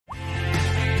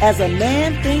As a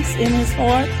man thinks in his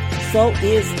heart, so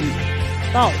is he.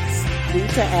 Thoughts lead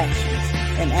to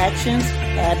actions, and actions,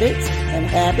 habits, and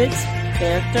habits,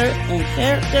 character, and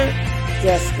character,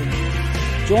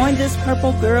 destiny. Join this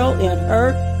purple girl in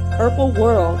her purple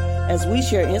world as we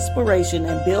share inspiration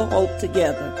and build hope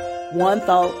together, one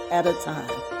thought at a time.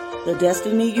 The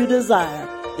destiny you desire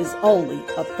is only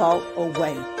a thought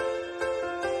away.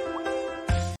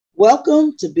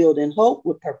 Welcome to Building Hope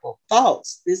with Purple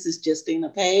Thoughts. This is Justina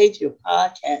Page, your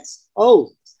podcast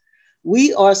host.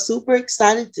 We are super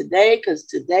excited today because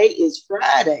today is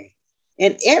Friday.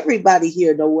 And everybody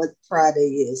here knows what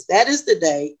Friday is. That is the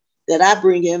day that I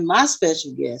bring in my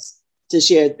special guests to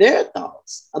share their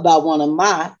thoughts about one of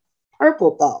my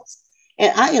purple thoughts.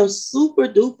 And I am super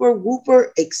duper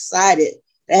whooper excited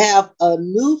to have a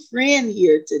new friend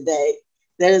here today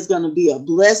that is going to be a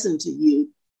blessing to you.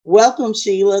 Welcome,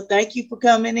 Sheila. Thank you for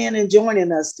coming in and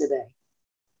joining us today.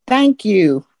 Thank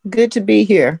you. Good to be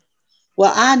here.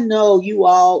 Well, I know you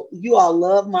all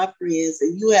love my friends,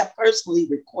 and you have personally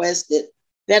requested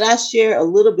that I share a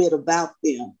little bit about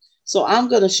them. So I'm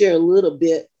going to share a little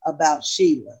bit about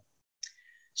Sheila.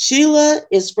 Sheila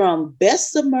is from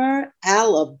Bessemer,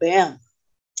 Alabama,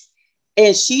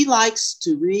 and she likes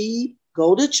to read,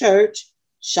 go to church,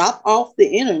 shop off the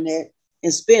internet,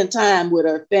 and spend time with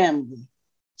her family.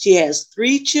 She has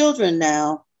 3 children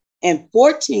now and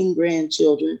 14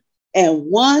 grandchildren and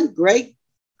 1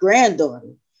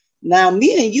 great-granddaughter. Now,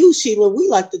 me and you, Sheila, we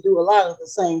like to do a lot of the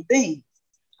same things.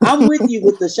 I'm with you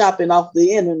with the shopping off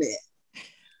the internet.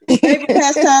 Favorite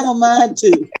pastime of mine,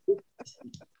 too.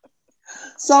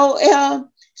 So,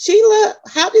 Sheila,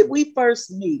 how did we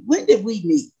first meet? When did we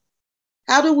meet?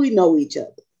 How do we know each other?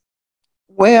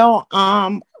 Well,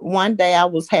 one day I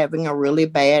was having a really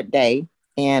bad day.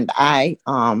 And I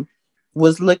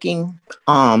was looking,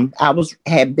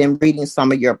 had been reading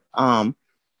some of your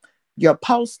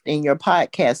posts in your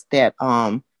podcast that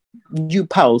you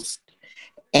post.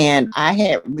 And I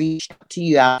had reached out to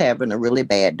you. I was having a really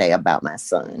bad day about my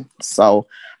son. So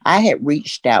I had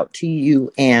reached out to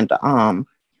you and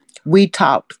we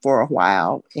talked for a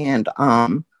while. And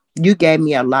you gave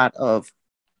me a lot of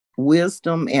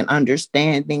wisdom and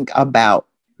understanding about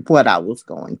what I was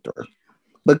going through,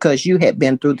 because you had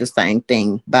been through the same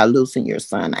thing by losing your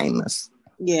son, Amos.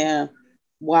 Yeah.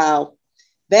 Wow.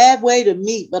 Bad way to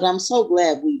meet, but I'm so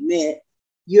glad we met.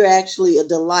 You're actually a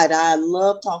delight. I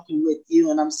love talking with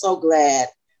you, and I'm so glad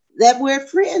that we're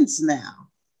friends now.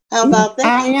 How about that?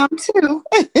 I am too.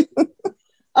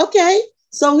 Okay.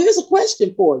 So here's a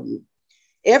question for you.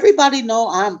 Everybody know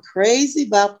I'm crazy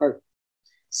about purple.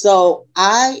 So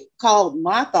I called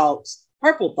my thoughts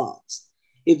purple thoughts.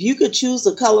 If you could choose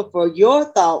a color for your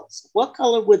thoughts, what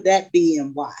color would that be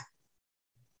and why?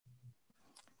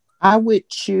 I would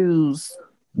choose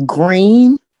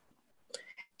green.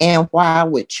 And why I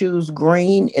would choose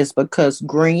green is because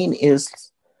green is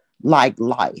like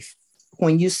life.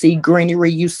 When you see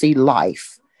greenery, you see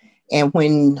life. And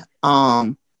when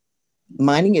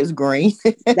money is green.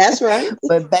 That's right.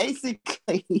 But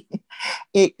basically,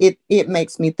 it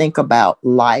makes me think about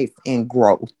life and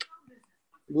growth.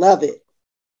 Love it.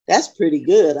 That's pretty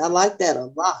good. I like that a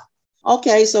lot.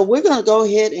 Okay, so we're going to go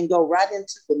ahead and go right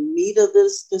into the meat of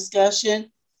this discussion.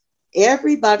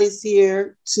 Everybody's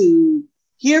here to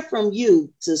hear from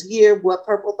you, to hear what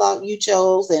purple thought you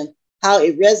chose and how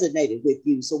it resonated with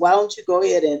you. So why don't you go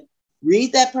ahead and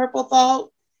read that purple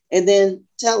thought and then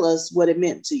tell us what it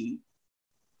meant to you.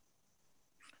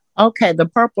 Okay, the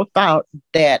purple thought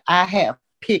that I have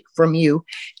picked from you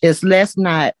is let's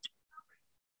not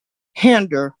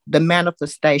hinder the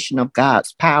manifestation of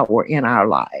God's power in our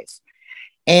lives.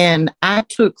 And I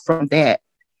took from that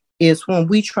is when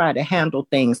we try to handle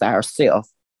things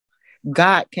ourselves,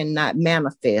 God cannot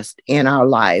manifest in our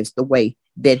lives the way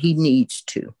that he needs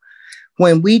to.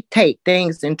 When we take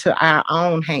things into our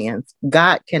own hands,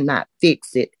 God cannot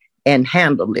fix it and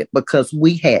handle it because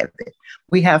we have it.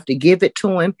 We have to give it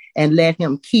to him and let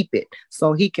him keep it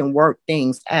so he can work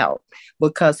things out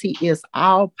because he is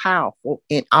all powerful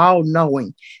and all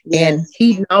knowing. Yes. And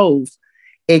he knows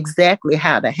exactly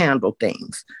how to handle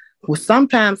things. Well,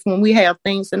 sometimes when we have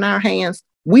things in our hands,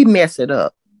 we mess it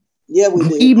up. Yeah, we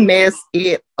do. We mess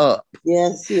it up.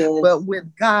 Yes, yes. But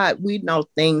with God, we know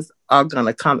things are going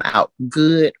to come out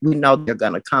good. We know we're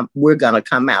going to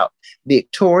come out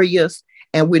victorious,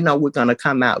 and we know we're going to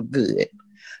come out good.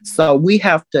 So we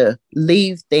have to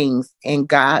leave things in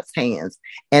God's hands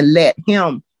and let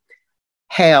him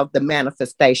have the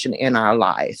manifestation in our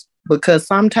lives. Because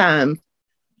sometimes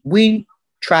we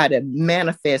try to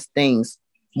manifest things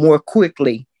more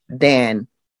quickly than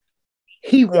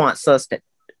he wants us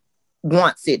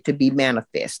wants it to be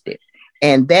manifested.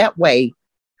 And that way,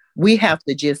 we have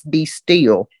to just be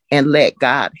still and let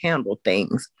God handle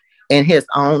things in his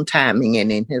own timing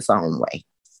and in his own way.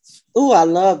 Oh, I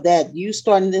love that. You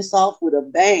starting this off with a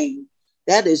bang.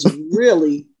 That is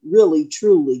really, really,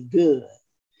 truly good.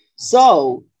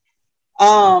 So,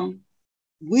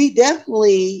 we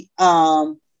definitely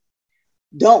don't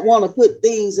want to put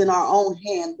things in our own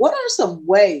hand. What are some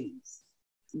ways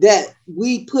that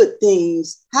we put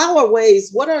things?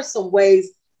 What are some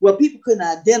ways where people can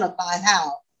identify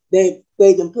how they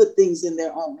can put things in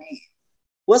their own hand?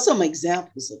 What's some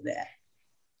examples of that?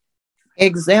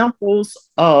 Examples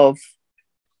of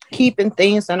keeping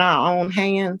things in our own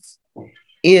hands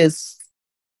is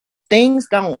things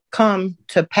don't come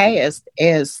to pass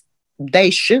as they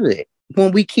should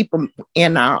when we keep them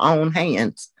in our own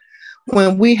hands.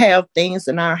 When we have things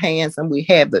in our hands and we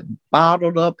have it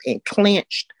bottled up and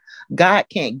clenched, God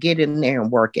can't get in there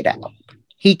and work it out.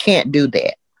 He can't do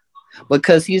that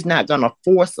because he's not going to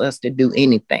force us to do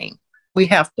anything. We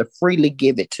have to freely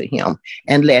give it to him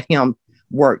and let him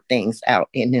work things out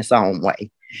in his own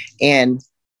way. And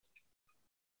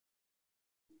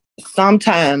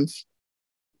sometimes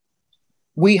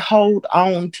we hold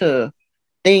on to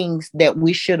things that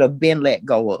we should have been let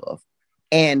go of,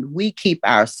 and we keep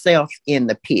ourselves in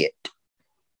the pit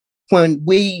when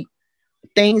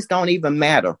things don't even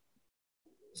matter.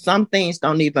 Some things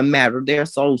don't even matter. They're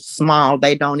so small,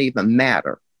 they don't even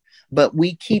matter. But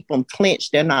we keep them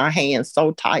clenched in our hands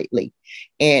so tightly,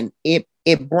 and it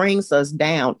brings us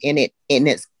down, and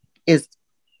it's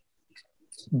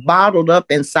bottled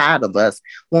up inside of us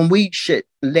when we should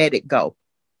let it go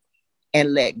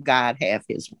and let God have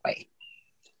his way.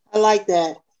 I like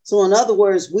that. So in other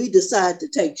words, we decide to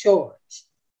take charge.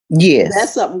 Yes.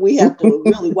 That's something we have to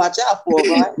really watch out for,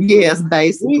 right? Yes,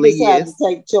 basically. We decide to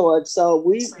take charge. So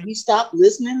we stop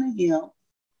listening to him.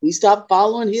 We stop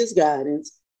following his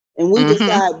guidance. And we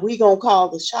decide we're going to call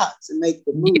the shots and make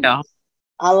the moves. Yeah.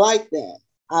 I like that.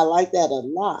 I like that a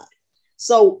lot.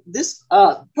 So this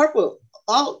purple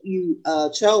thought you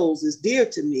chose is dear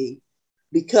to me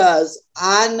because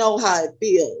I know how it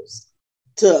feels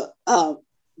to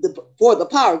for the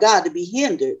power of God to be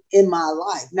hindered in my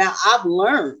life. Now I've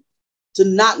learned to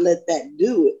not let that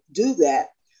do that.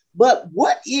 But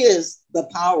what is the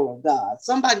power of God?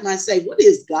 Somebody might say, what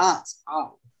is God's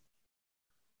power?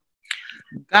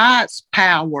 God's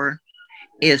power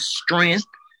is strength.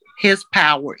 His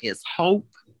power is hope.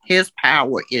 His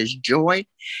power is joy.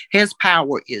 His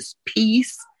power is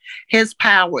peace. His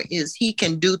power is he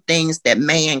can do things that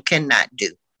man cannot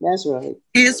do. That's right.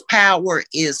 His power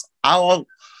is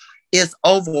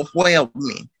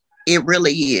overwhelming. It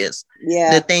really is.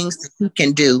 Yeah. The things that he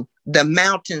can do, the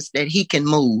mountains that he can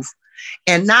move.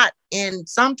 And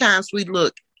sometimes we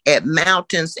look at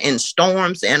mountains and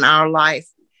storms in our life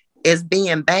as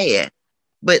being bad,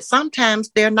 but sometimes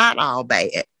they're not all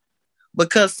bad,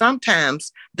 because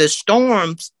sometimes the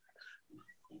storms,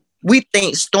 we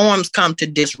think storms come to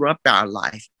disrupt our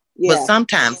life, but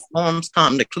sometimes storms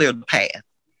come to clear the path.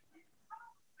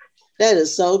 That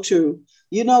is so true.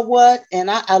 You know what?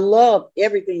 And I love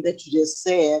everything that you just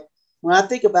said. When I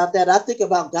think about that, I think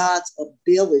about God's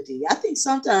ability. I think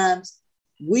sometimes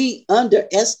we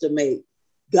underestimate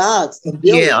God's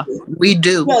ability. Yeah, we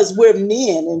do. Because we're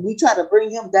men and we try to bring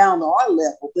him down to our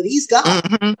level, but he's God.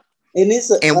 And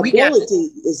his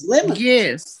ability is limited.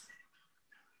 Yes.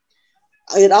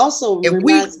 It also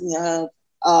reminds me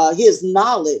of his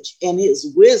knowledge and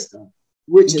his wisdom,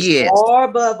 which is far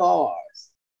above ours.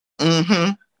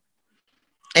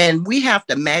 And we have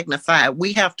to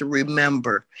we have to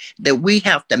remember that we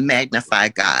have to magnify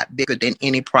God bigger than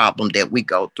any problem that we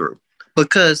go through,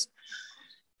 because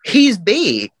he's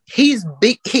big. He's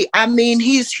big. He's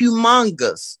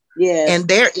humongous. Yes. And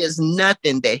there is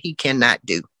nothing that he cannot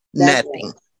do. That's nothing.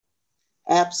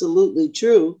 Right. Absolutely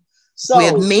true. So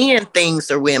with men,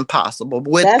 things are impossible.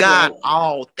 With God,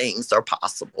 all things are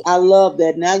possible. I love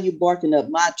that. Now you're barking up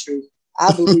my truth.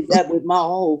 I believe that with my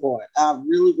whole heart. I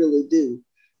really, really do.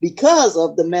 Because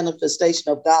of the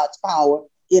manifestation of God's power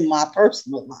in my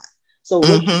personal life. So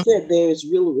what you said there is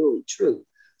really, really true.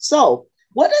 So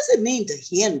what does it mean to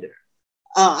hinder?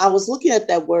 I was looking at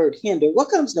that word hinder. What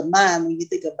comes to mind when you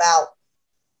think about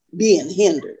being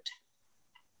hindered?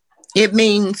 It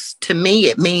means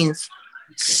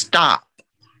stop,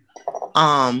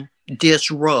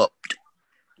 disrupt.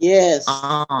 Yes.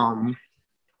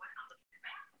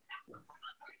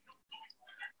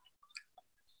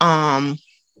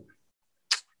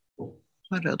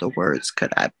 What other words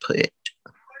could I put?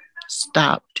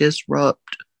 Stop,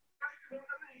 disrupt,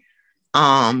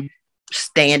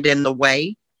 stand in the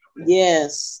way.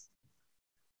 Yes.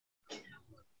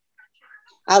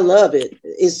 I love it.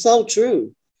 It's so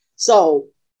true. So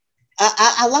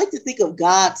I like to think of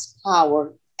God's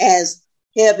power as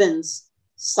heaven's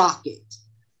socket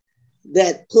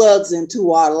that plugs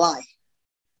into our life.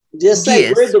 Just say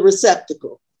Yes. we're the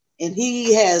receptacle and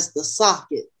he has the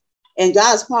socket, and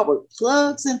God's power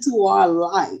plugs into our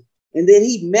life, and then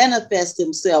he manifests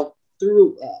himself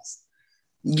through us.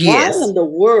 Yes. Why in the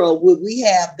world would we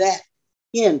have that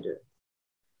hinder?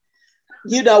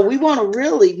 You know, we want to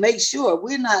really make sure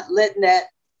we're not letting that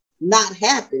not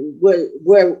happen where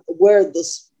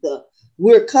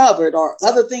we're covered, or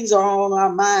other things are on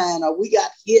our mind, or we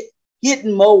got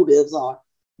hidden motives, or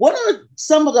what are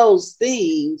some of those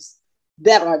things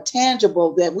that are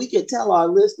tangible that we can tell our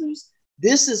listeners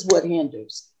this is what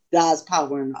hinders God's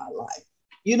power in our life?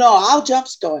 You know, I'll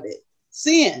jumpstart it.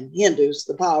 Sin hinders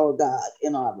the power of God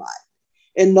in our life.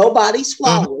 And nobody's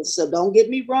flawless. So don't get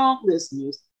me wrong,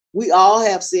 listeners. We all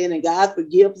have sin and God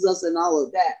forgives us and all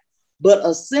of that. But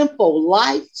a simple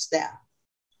lifestyle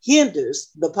hinders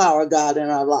the power of God in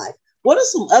our life. What are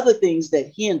some other things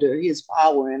that hinder his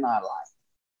power in our life?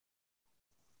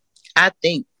 I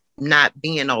think not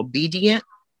being obedient,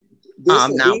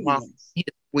 not walking his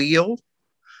will,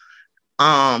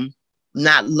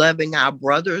 not loving our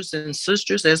brothers and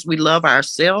sisters as we love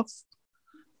ourselves,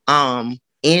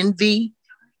 envy,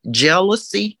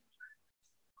 jealousy,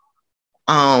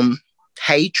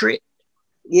 hatred.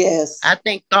 Yes. I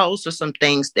think those are some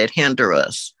things that hinder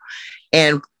us.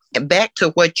 And back to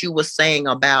what you were saying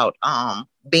about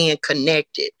being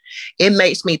connected, it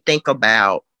makes me think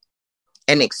about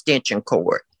an extension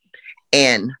cord.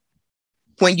 And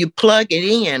when you plug it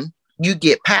in, you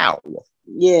get power.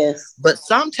 Yes. But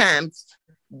sometimes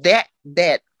that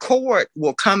cord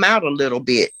will come out a little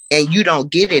bit and you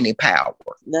don't get any power.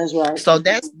 That's right. So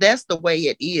that's the way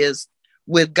it is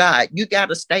with God. You got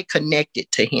to stay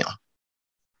connected to him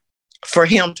for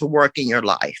him to work in your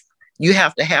life. You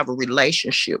have to have a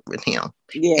relationship with him.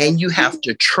 Yes. And you have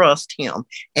to trust him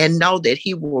and know that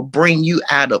he will bring you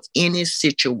out of any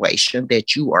situation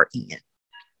that you are in.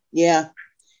 Yeah.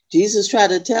 Jesus tried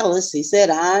to tell us, he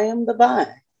said, I am the vine.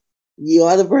 You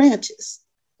are the branches.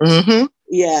 Mm-hmm.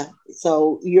 Yeah.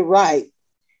 So you're right.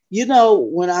 You know,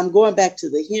 when I'm going back to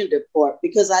the hinder part,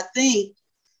 because I think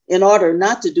in order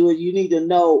not to do it, you need to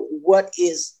know what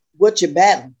you're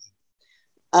battling.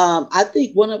 I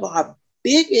think one of our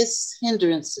biggest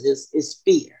hindrances is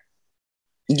fear.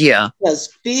 Yeah.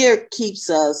 Because fear keeps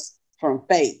us from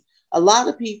faith. A lot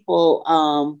of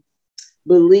people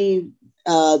believe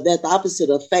that the opposite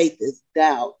of faith is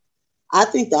doubt. I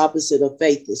think the opposite of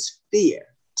faith is fear.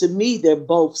 To me, they're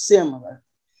both similar,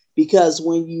 because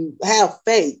when you have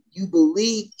faith, you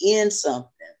believe in something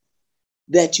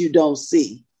that you don't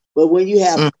see. But when you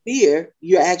have fear,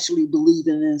 you're actually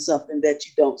believing in something that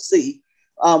you don't see.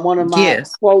 One of my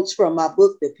quotes from my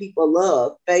book that people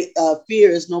love,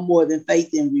 fear is no more than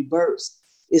faith in reverse.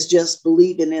 It's just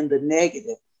believing in the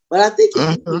negative. But I think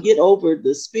if you can get over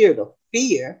the spirit of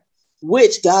fear,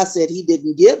 which God said he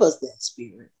didn't give us that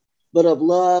spirit, but of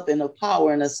love and of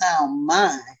power and a sound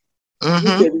mind,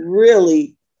 we could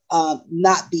really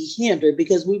not be hindered,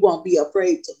 because we won't be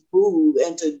afraid to move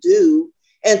and to do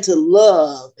and to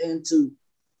love and to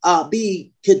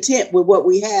be content with what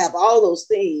we have, all those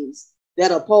things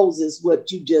that opposes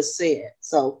what you just said.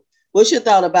 So what's your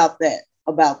thought about that,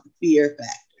 about the fear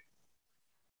factor?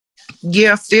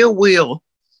 Yeah, fear will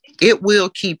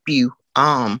keep you.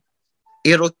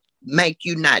 It'll make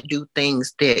you not do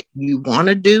things that you want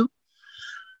to do.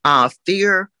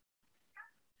 Fear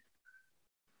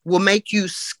will make you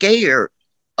scared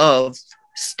of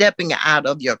stepping out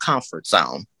of your comfort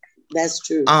zone. That's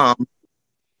true.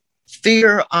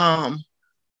 Fear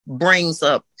brings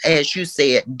up, as you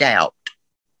said, doubt.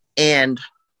 And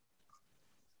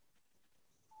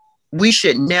we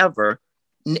should never,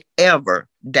 ever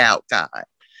doubt God.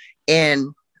 And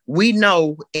we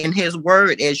know in his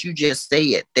word, as you just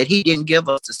said, that he didn't give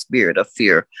us the spirit of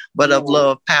fear, but of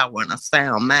love, power, and a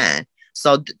sound mind.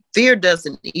 So fear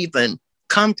doesn't even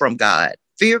come from God.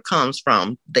 Fear comes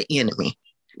from the enemy.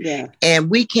 Yeah. And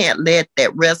we can't let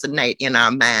that resonate in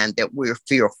our mind that we're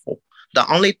fearful. The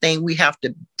only thing we have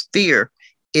to fear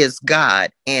is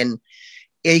God. And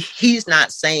he's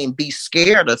not saying be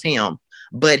scared of him,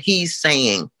 but he's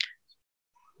saying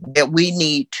that we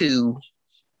need to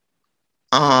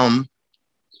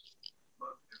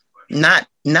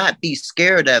not be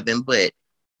scared of him, but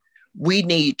we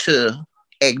need to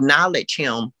acknowledge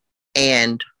him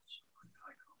and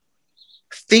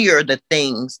fear the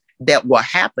things that will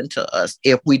happen to us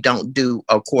if we don't do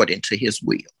according to his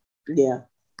will. Yeah.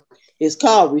 It's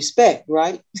called respect,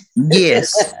 right?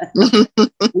 Yes.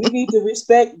 We need to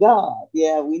respect God.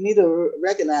 Yeah, we need to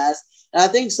recognize. And I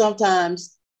think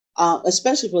sometimes,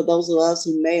 especially for those of us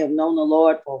who may have known the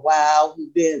Lord for a while,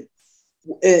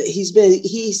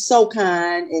 he's so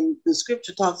kind, and the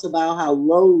scripture talks about how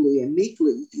lowly and meek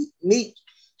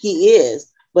he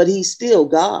is, but he's still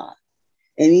God,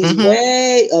 and he's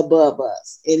way above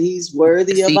us, and he's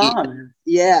worthy of honor.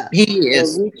 Yeah, he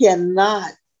is. And we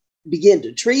cannot begin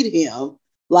to treat him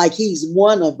like he's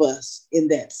one of us in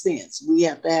that sense. We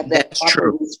have to have that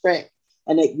proper respect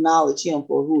and acknowledge him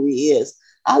for who he is.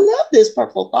 I love this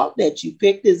purple thought that you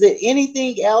picked. Is there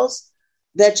anything else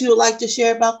that you would like to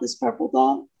share about this purple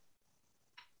thought?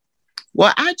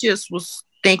 Well, I just was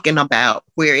thinking about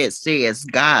where it says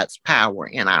God's power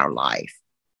in our life.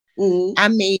 Mm-hmm. I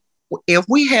mean, if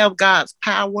we have God's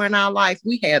power in our life,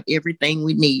 we have everything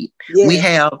we need. Yes.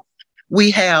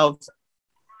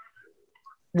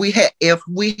 If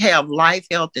we have life,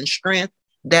 health, and strength,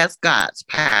 that's God's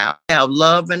power. If we have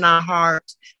love in our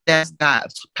hearts, that's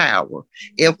God's power.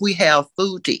 If we have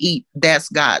food to eat, that's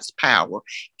God's power.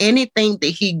 Anything that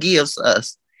he gives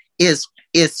us is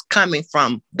coming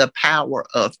from the power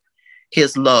of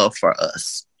his love for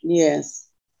us. Yes.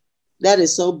 That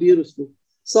is so beautiful.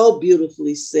 So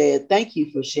beautifully said. Thank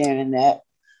you for sharing that.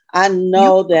 I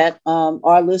know that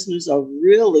our listeners are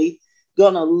really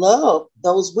going to love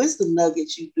those wisdom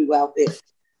nuggets you threw out there.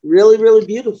 Really, really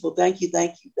beautiful. Thank you,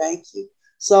 thank you, thank you.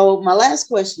 So my last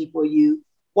question for you,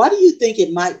 why do you think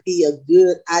it might be a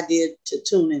good idea to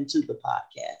tune into the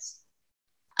podcast?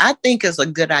 I think it's a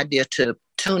good idea to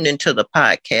tune into the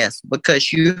podcast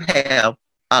because you have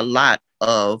a lot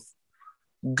of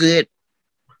good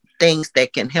things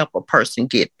that can help a person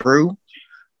get through.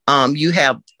 You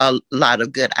have a lot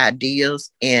of good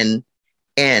ideas and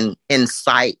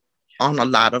insight on a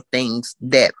lot of things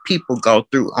that people go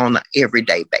through on an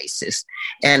everyday basis.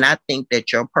 And I think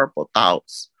that your purple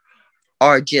thoughts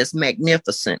are just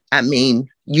magnificent. I mean,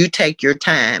 you take your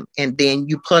time and then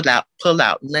you pull out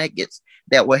nuggets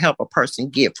that will help a person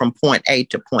get from point A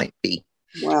to point B.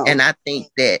 Wow. And I think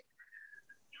that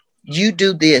you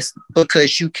do this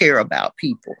because you care about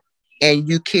people and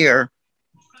you care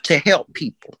to help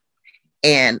people.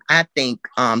 And I think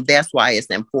that's why it's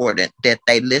important that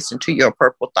they listen to your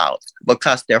purple thoughts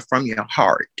because they're from your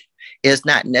heart. It's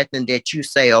not nothing that you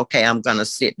say, okay, I'm going to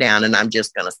sit down and I'm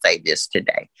just going to say this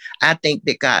today. I think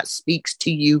that God speaks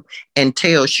to you and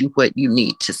tells you what you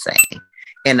need to say.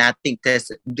 And I think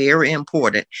that's very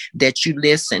important that you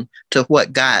listen to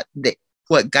what God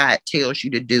tells you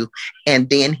to do. And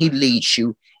then he leads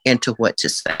you into what to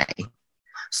say.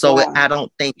 So wow. I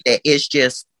don't think that it's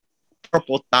just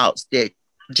purple thoughts that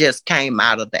just came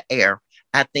out of the air.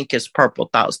 I think it's purple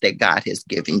thoughts that God has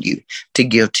given you to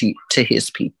give to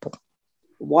his people.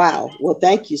 Wow. Well,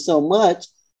 thank you so much.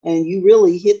 And you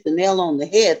really hit the nail on the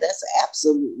head. That's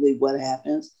absolutely what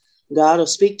happens. God will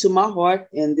speak to my heart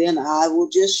and then I will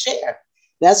just share.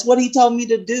 That's what he told me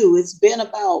to do. It's been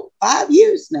about 5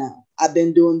 years now. I've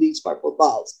been doing these purple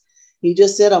thoughts. He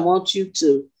just said, I want you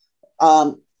to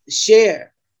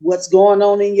share what's going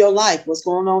on in your life, what's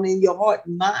going on in your heart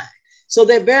and mind. So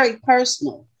they're very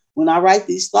personal. When I write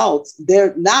these thoughts,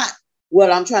 they're not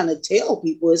what I'm trying to tell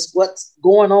people. It's what's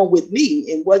going on with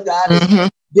me and what God is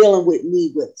dealing with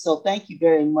me with. So thank you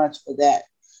very much for that.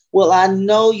 Well, I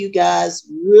know you guys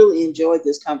really enjoyed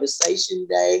this conversation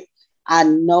today. I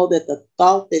know that the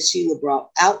thought that Sheila brought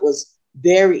out was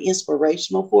very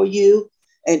inspirational for you.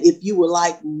 And if you would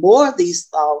like more of these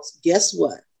thoughts, guess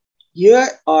what? You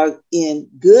are in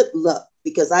good luck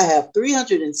because I have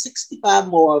 365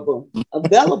 more of them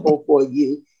available for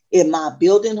you in my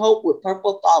Building Hope with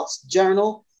Purple Thoughts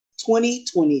Journal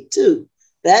 2022.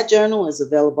 That journal is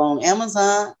available on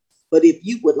Amazon. But if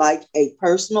you would like a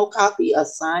personal copy, a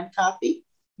signed copy,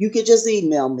 you could just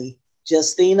email me,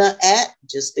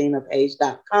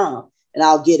 Justina@JustinaPage.com, and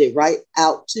I'll get it right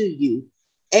out to you.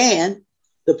 And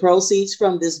the proceeds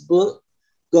from this book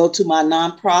go to my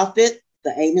nonprofit,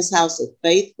 the Amos House of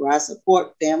Faith, where I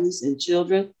support families and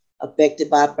children affected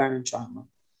by burn trauma.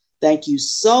 Thank you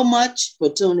so much for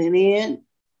tuning in.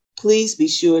 Please be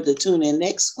sure to tune in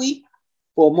next week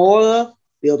for more of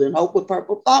Building Hope with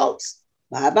Purple Thoughts.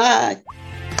 Bye-bye.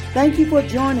 Thank you for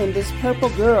joining this purple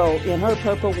girl in her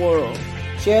purple world.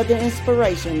 Share the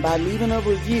inspiration by leaving a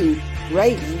review,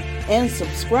 rating, and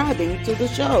subscribing to the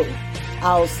show.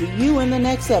 I'll see you in the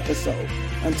next episode.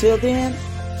 Until then,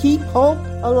 keep hope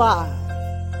alive.